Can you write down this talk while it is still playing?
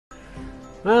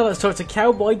Well, let's talk to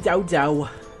Cowboy Dodo.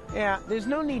 Yeah, there's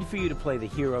no need for you to play the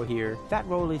hero here. That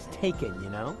role is taken, you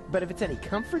know? But if it's any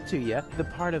comfort to you, the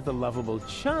part of the lovable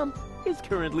chump is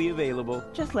currently available.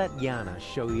 Just let Yana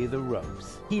show you the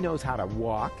ropes. He knows how to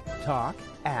walk, talk,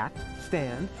 act,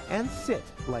 stand, and sit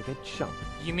like a chump.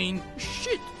 You mean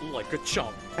shit like a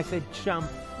chump? I said chump,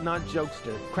 not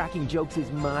jokester. Cracking jokes is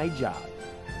my job.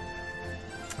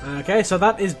 Okay, so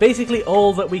that is basically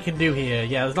all that we can do here.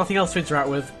 Yeah, there's nothing else to interact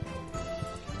with.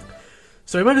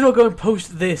 So we might as well go and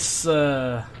post this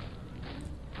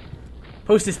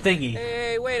thingy.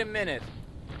 Hey, wait a minute.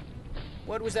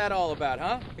 What was that all about,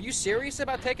 huh? Are you serious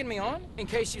about taking me on? In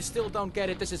case you still don't get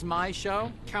it, this is my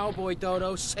show. Cowboy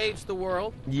Dodo saves the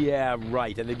world. Yeah,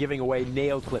 right, and they're giving away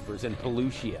nail clippers and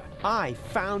Pelusia. I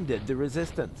founded the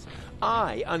Resistance.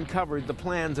 I uncovered the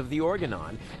plans of the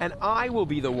Organon, and I will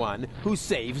be the one who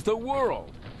saves the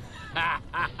world.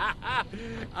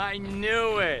 I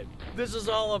knew it. This is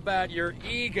all about your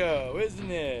ego, isn't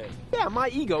it? Yeah, my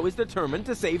ego is determined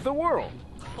to save the world.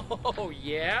 Oh,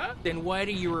 yeah? Then why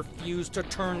do you refuse to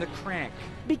turn the crank?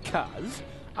 Because,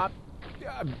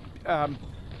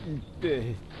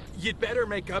 You'd better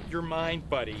make up your mind,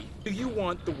 buddy. Do you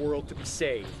want the world to be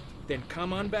saved? Then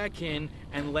come on back in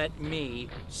and let me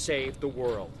save the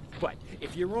world. But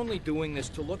if you're only doing this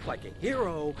to look like a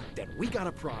hero, then we got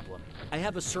a problem. I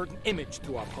have a certain image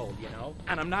to uphold, you know?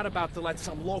 And I'm not about to let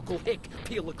some local hick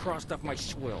peel the crust off my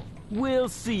swill. we'll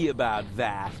see about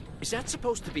that. Is that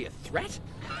supposed to be a threat?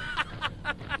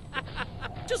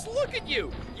 Just look at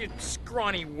you, you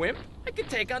scrawny wimp. I could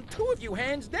take on two of you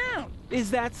hands down.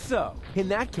 Is that so? In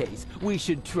that case, we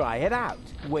should try it out.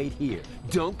 Wait here.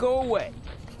 Don't go away.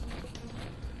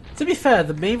 To be fair,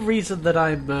 the main reason that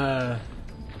I'm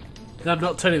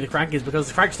not turning the crank is because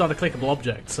the crank's not a clickable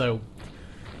object, so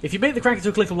if you make the crank into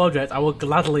a clickable object, I will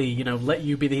gladly, you know, let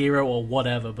you be the hero or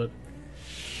whatever, but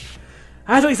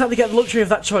I don't exactly get the luxury of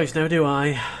that choice now, do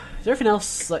I? Is there anything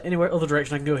else, like anywhere other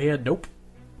direction I can go here? Nope.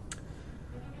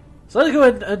 So let's go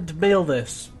ahead and mail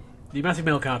this. Pneumatic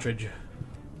mail cartridge.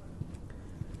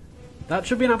 That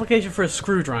should be an application for a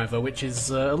screwdriver, which is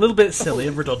a little bit silly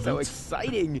and redundant. So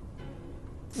exciting!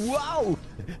 Whoa!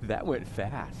 That went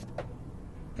fast.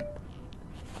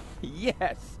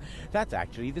 Yes, that's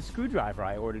actually the screwdriver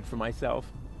I ordered for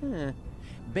myself.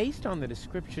 Based on the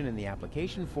description in the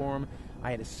application form,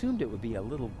 I had assumed it would be a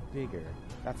little bigger.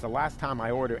 That's the last time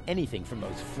I order anything from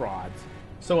those frauds.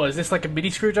 So what, is this like a mini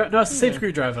screwdriver? No, it's the same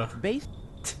screwdriver. Based...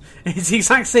 It's the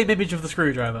exact same image of the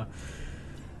screwdriver.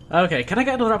 Okay, can I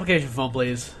get another application form,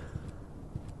 please?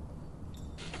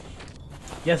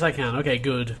 Yes, I can. Okay,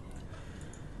 good.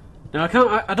 Now,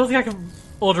 I don't think I can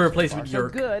order a replacement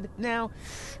yerk. Good. Now,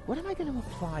 what am I going to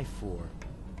apply for?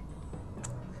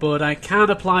 But I can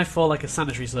apply for, like, a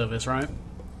sanitary service, right?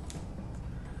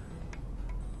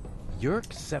 Yerk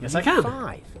 75. Yes, I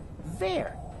can.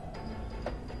 There.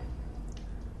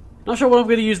 Not sure what I'm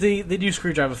going to use the new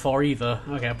screwdriver for either.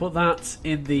 Okay, I'll put that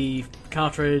in the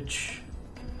cartridge.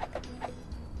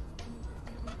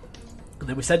 And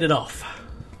then we send it off.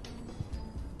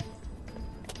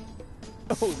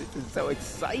 Oh, this is so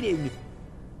exciting!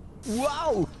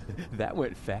 Wow! That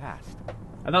went fast.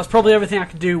 And that's probably everything I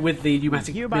can do with the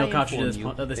pneumatic Hereby mail cartridges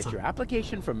inform you at this that time. your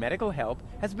application for medical help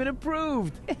has been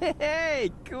approved.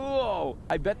 Hey, cool!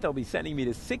 I bet they'll be sending me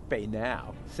to sickbay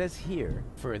now. Says here,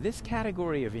 for this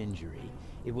category of injury,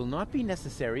 it will not be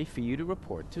necessary for you to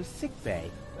report to sickbay.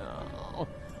 Oh,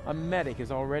 a medic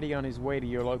is already on his way to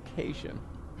your location.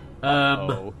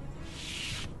 Um.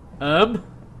 Run,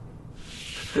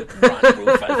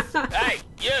 Rufus. Hey,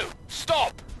 you!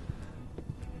 Stop!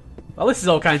 Well, this is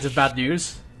all kinds of bad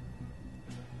news.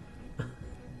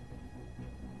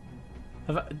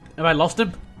 Have I lost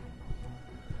him?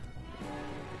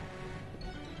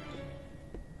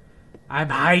 I'm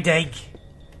hiding.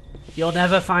 You'll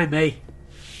never find me.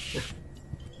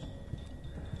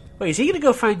 Wait, is he gonna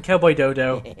go find Cowboy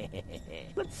Dodo?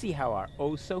 Let's see how our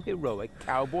oh-so-heroic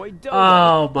Cowboy Dodo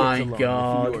Oh gets my along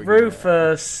god, with your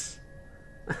Rufus!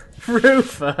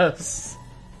 Rufus!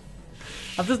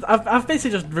 I've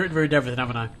basically just ruined everything,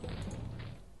 haven't I?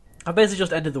 I've basically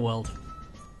just ended the world.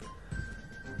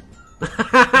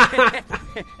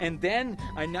 And then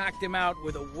I knocked him out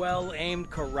with a well-aimed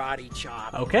karate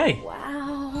chop. Okay.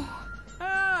 Wow.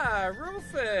 Ah,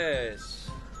 Rufus.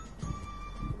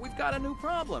 We've got a new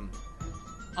problem.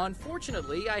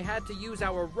 Unfortunately, I had to use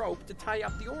our rope to tie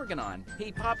up the Organon.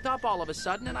 He popped up all of a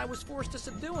sudden, and I was forced to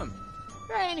subdue him.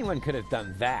 Anyone could have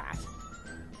done that.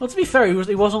 Well, to be fair,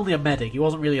 he was only a medic. He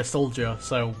wasn't really a soldier,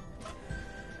 so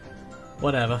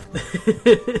whatever.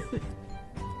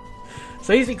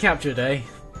 So he's been captured, eh?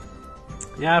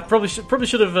 Yeah, I probably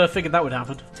should have figured that would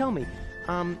happen. Tell me,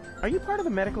 are you part of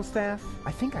the medical staff?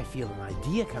 I think I feel an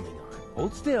idea coming on.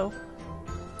 Hold still.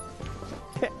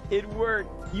 It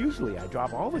worked. Usually I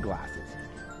drop all the glasses.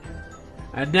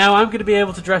 And now I'm going to be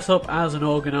able to dress up as an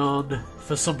Organon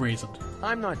for some reason.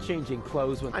 I'm not changing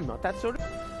clothes when I'm not that sort of...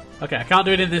 Okay, I can't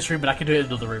do it in this room, but I can do it in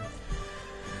another room.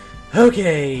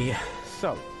 Okay.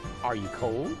 So, are you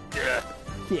cold?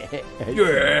 Yeah.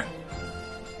 Yeah.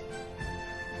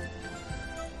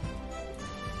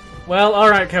 Well,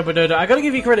 alright, Cowboy I gotta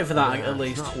give you credit for that, at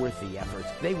least. It's not worth the effort.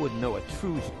 They wouldn't know a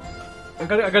true... I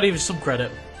gotta give you some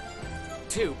credit.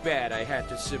 Too bad I had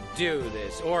to subdue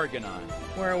this Organon.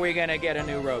 Where are we gonna get a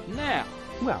new rope now?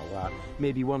 Well,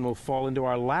 maybe one will fall into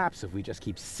our laps if we just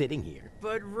keep sitting here.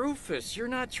 But Rufus, you're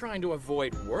not trying to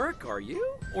avoid work, are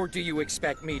you? Or do you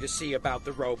expect me to see about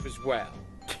the rope as well?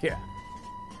 Yeah.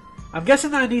 I'm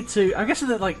guessing that I'm guessing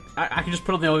that, like, I can just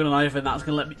put on the Organon knife and that's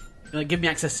gonna let me... give me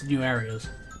access to new areas.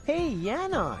 Hey,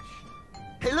 Janosch.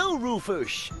 Hello,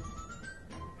 Rufus.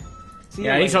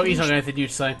 Yeah, he's not got anything new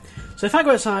to say. So if I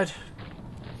go outside...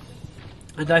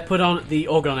 and I put on the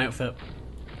Organon outfit.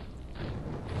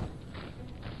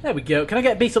 There we go. Can I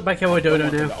get beat up by Cowboy Dodo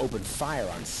now? To open fire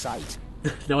on sight.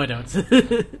 No, I don't.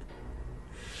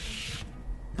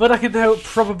 But I can now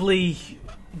probably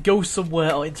go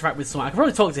somewhere or interact with someone. I can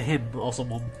probably talk to him or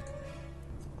someone.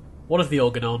 What of the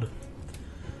Organon?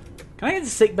 Can I get into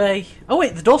sick bay? Oh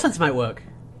wait, the door sensor might work.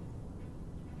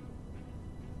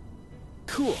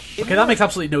 Cool. Okay, that makes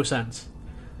absolutely no sense.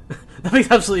 That makes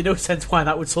absolutely no sense why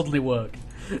that would suddenly work.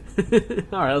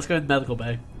 Alright, let's go in the medical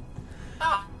bay.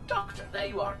 Ah, Doctor, there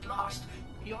you are at last.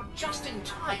 You're just in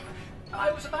time.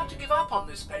 I was about to give up on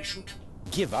this patient.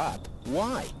 Give up?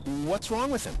 Why? What's wrong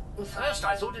with him? First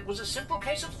I thought it was a simple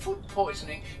case of food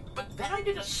poisoning, but then I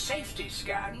did a safety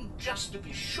scan just to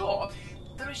be sure.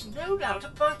 There is no doubt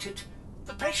about it.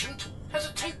 The patient has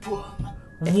a tapeworm.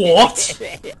 What?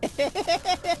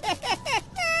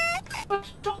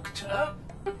 But Doctor,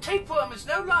 a tapeworm is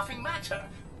no laughing matter.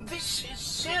 This is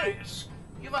serious.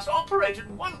 You must operate at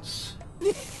once.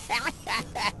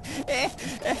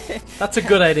 That's a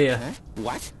good idea. Huh?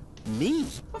 What? Me?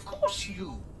 Of course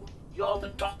you. You're the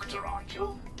doctor, aren't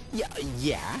you?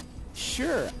 Yeah.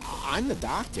 Sure, I'm the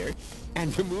doctor.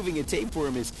 And removing a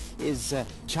tapeworm is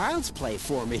child's play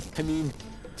for me. I mean,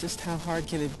 just how hard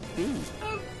can it be?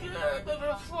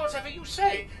 Whatever you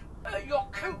say. Your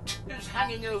coat is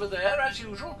hanging over there, as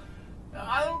usual.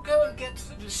 I'll go and get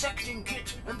the dissecting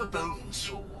kit and the bone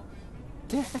saw.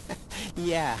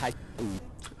 Yeah,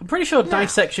 I'm pretty sure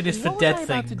dissection is for what was dead I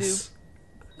about to things.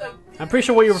 I'm pretty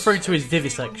sure what you're referring to is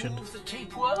vivisection. The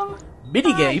tapeworm?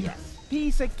 Minigame? yes.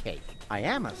 Piece of cake. I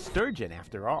am a sturgeon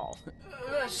after all.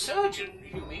 A surgeon,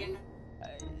 you mean?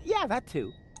 Yeah, that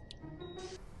too.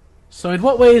 So in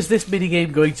what way is this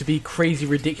minigame going to be crazy,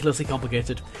 ridiculously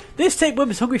complicated? This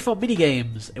tapeworm is hungry for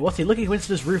minigames. What a lucky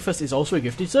coincidence, Rufus is also a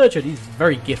gifted surgeon. He's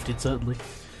very gifted, certainly.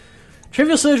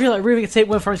 Trivial surgery like removing a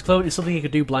tapeworm from his clone is something he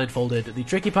can do blindfolded. The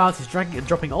tricky part is dragging and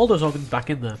dropping all those organs back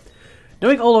in there.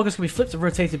 Knowing all organs can be flipped and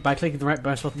rotated by clicking the right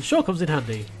mouse button sure comes in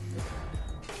handy.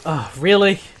 Ah,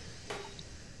 really?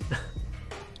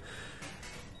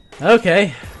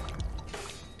 Okay.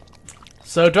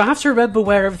 So do I have to remember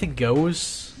where everything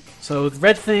goes? So the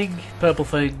red thing, purple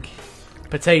thing,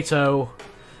 potato,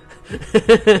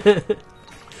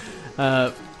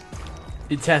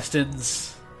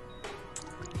 intestines,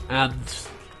 and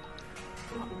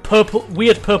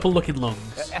weird purple looking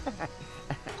lungs.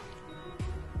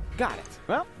 Got it.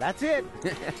 Well, that's it.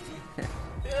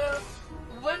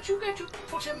 Weren't you going to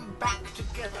put him back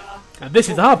together? And this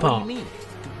is the hard What part. do you mean?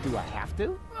 Do I have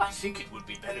to? I think it would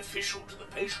be beneficial to the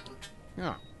patient.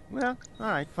 Oh, well,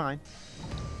 alright, fine.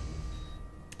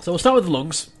 So we'll start with the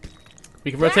lungs.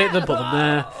 We can rotate them, put them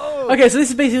there. Okay, so this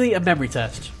is basically a memory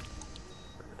test.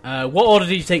 What order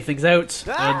do you take things out,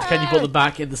 and can you put them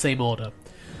back in the same order?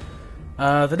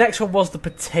 The next one was the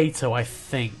potato, I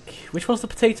think. Which one's the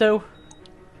potato?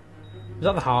 Was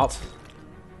that the heart?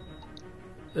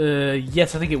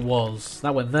 Yes, I think it was.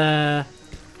 That went there.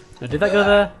 No, did that go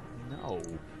there? No.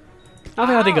 I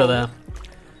think I did go there.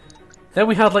 Then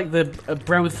we had like the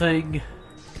brown thing,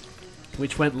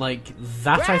 which went like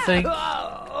that, I think.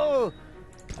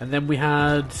 And then we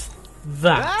had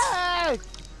that.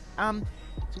 So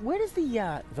where does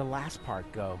the last part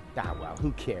go? Ah, well,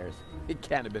 who cares? It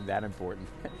can't have been that important.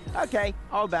 Okay,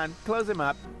 all done. Close him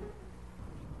up.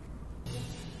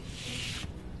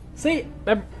 See,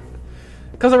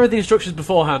 because I read the instructions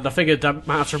beforehand, I figured I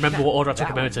might have to remember what order I took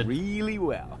That them went out in. really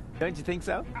well. Don't you think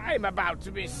so? I'm about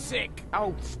to be sick.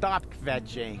 Oh, stop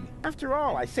kvetching. After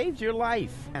all, I saved your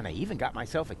life. And I even got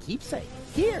myself a keepsake.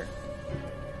 Here.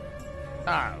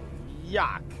 Oh,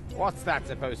 yuck. What's that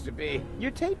supposed to be?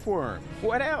 Your tapeworm.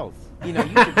 What else? You know,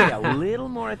 you should pay a little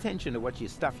more attention to what you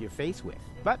stuff your face with.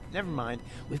 But never mind.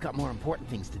 We've got more important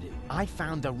things to do. I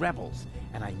found the rebels,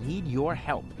 and I need your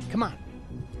help. Come on.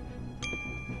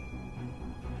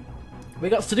 We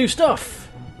got to do stuff.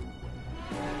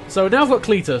 So now I've got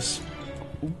Cletus.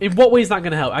 In what way is that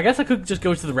going to help? I guess I could just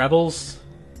go to the rebels.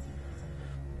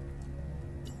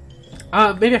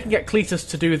 Maybe I can get Cletus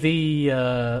to do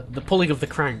the pulling of the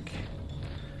crank.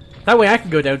 That way I can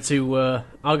go down to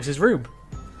Argus's room.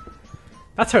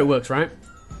 That's how it works, right?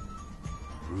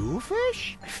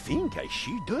 Rufish? I think I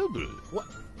see double.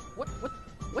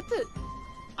 What the?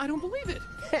 I don't believe it.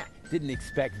 Didn't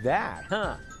expect that,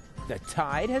 huh? The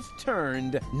tide has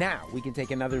turned. Now we can take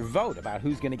another vote about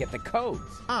who's going to get the codes.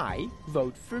 I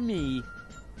vote for me.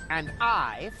 And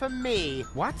I for me.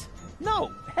 What?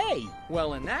 No. Hey.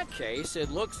 Well, in that case,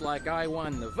 it looks like I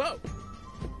won the vote.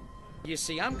 You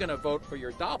see, I'm gonna vote for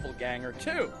your doppelganger,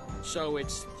 too. So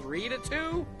it's 3-2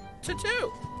 to 2.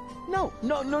 No.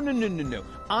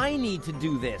 I need to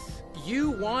do this.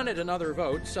 You wanted another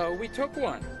vote, so we took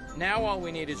one. Now all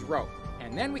we need is rope,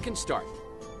 and then we can start.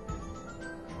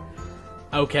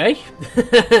 Okay.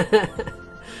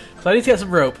 So I need to get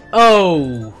some rope.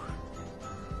 Oh.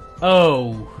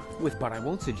 But I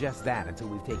won't suggest that until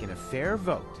we've taken a fair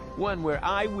vote. One where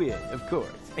I win, of course.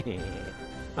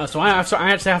 So I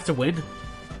actually have to win?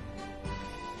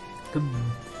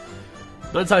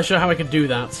 Not entirely sure how I can do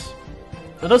that.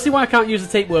 I don't see why I can't use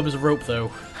the tapeworm as a rope, though.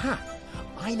 Huh.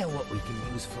 I know what we can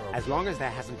use for As long as there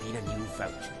hasn't been a new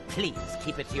vote, please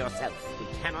keep it to yourself. We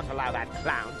cannot allow that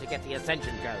clown to get the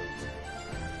Ascension codes.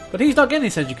 But he's not getting the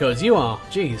Ascension codes, you are.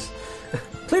 Jeez.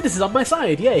 Cletus is on my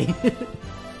side, yay!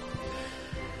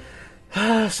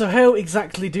 So how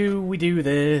exactly do we do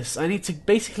this? I need to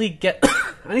basically get...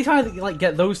 I need to either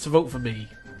get those to vote for me,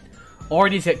 or I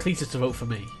need to get Cletus to vote for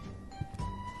me.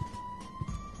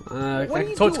 What are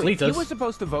you towards doing? Cletus. You were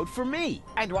supposed to vote for me.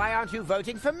 And why aren't you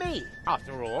voting for me?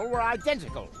 After all, we're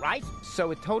identical, right?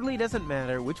 So it totally doesn't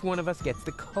matter which one of us gets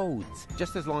the codes,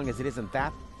 just as long as it isn't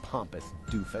that pompous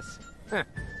doofus.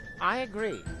 I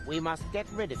agree. We must get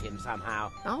rid of him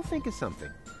somehow. I'll think of something.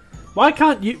 Why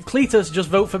can't you, Cletus, just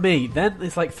vote for me? Then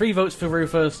it's like 3 votes for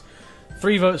Rufus,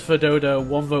 3 votes for Dodo,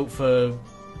 1 vote for...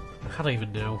 I don't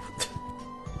even know.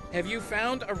 Have you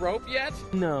found a rope yet?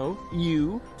 No,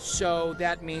 you. So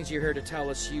that means you're here to tell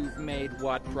us you've made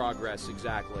what progress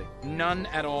exactly? None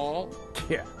at all?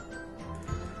 Yeah.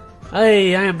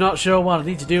 Hey, I am not sure what I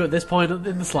need to do at this point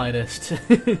in the slightest.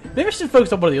 Maybe I should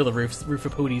focus on one of the other Roofer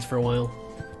Ponies for a while.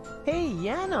 Hey,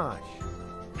 Janosch.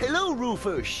 Hello,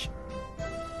 Rufus.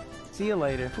 See you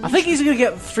later. I think he's going to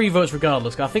get 3 votes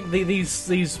regardless. I think these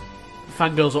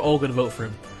fangirls are all going to vote for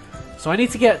him. So I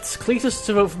need to get Cletus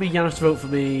to vote for me, Janosch to vote for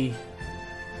me,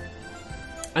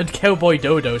 and Cowboy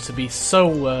Dodo to be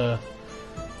so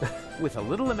with a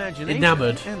little imagination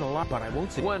enamored and a lot, but I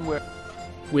won't say one where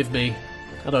with me.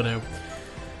 I don't know.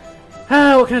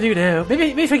 What can I do now?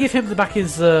 Maybe if I give him back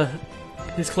his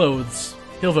clothes,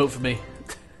 he'll vote for me.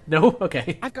 No?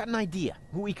 Okay. I've got an idea.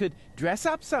 We could dress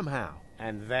up somehow.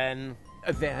 And then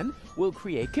we'll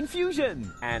create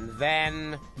confusion. And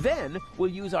then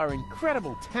we'll use our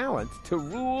incredible talent to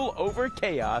rule over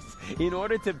chaos in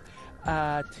order to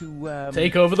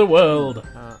take over the world.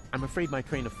 I'm afraid my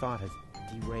train of thought has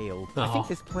derailed. Aw. I think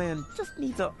this plan just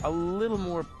needs a little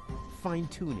more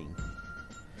fine-tuning.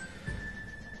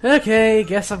 Okay,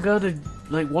 guess I'm going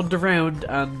to wander around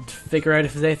and figure out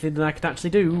if there's anything that I can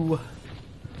actually do.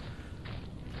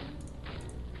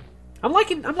 I'm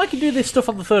liking doing this stuff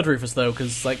on the third Rufus though,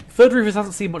 because third Rufus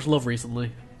hasn't seen much love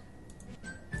recently.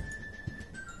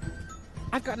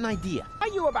 I've got an idea.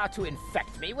 are you about to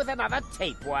infect me with another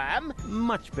tapeworm?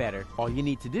 Much better. All you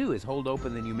need to do is hold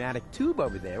open the pneumatic tube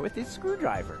over there with his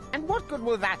screwdriver. And what good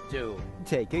will that do?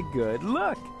 Take a good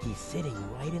look. He's sitting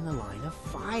right in the line of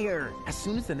fire. As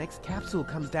soon as the next capsule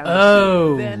comes down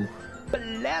Oh. the tube, then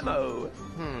blammo!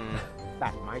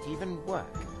 That might even work.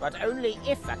 But only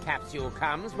if a capsule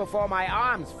comes before my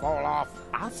arms fall off.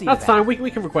 I'll see That's that. fine,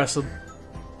 we can request them.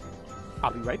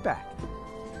 I'll be right back.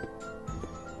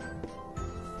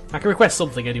 I can request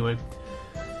something anyway.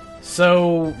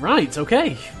 So, right,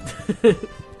 okay.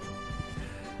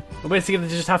 I'm basically going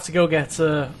to just have to go get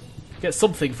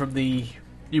something from the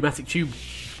pneumatic tube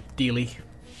dealie.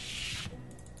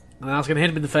 And I was going to hit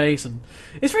him in the face, and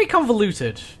it's very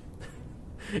convoluted.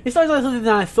 It's not like something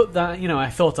that I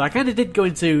thought. I kind of did go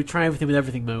into try everything with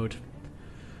everything mode.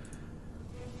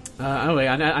 Anyway,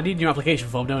 I need a new application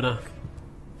form, don't I?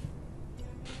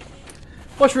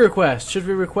 What should we request? Should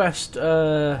we request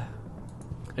a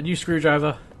new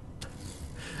screwdriver?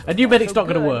 A new medic's not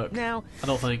going to good. work. Now, I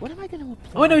don't think. what am I going to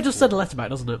apply? Oh, no, it just sent a letter back,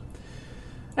 doesn't it?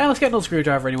 Yeah, let's get another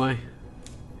screwdriver anyway.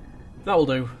 That will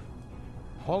do.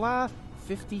 Hola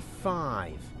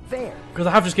 55. There. Because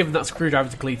I have just given that screwdriver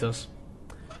to Cletus.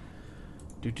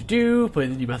 Put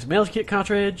in the pneumatic mail kit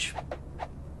cartridge.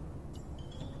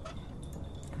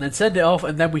 And then send it off,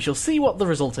 and then we shall see what the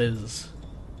result is.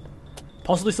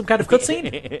 Possibly some kind of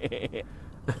cutscene?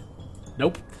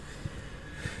 Nope.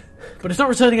 But it's not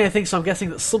returning anything, so I'm guessing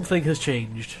that something has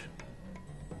changed.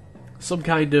 Some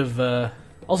kind of...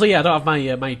 Also, yeah, I don't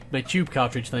have my tube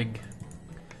cartridge thing.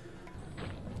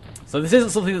 So this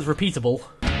isn't something that's repeatable.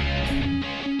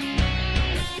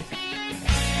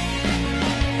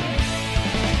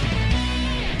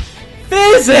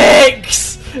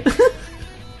 Physics!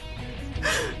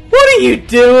 What are you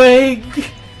doing?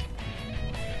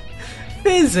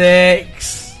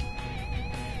 Physics!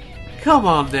 Come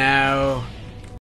on now.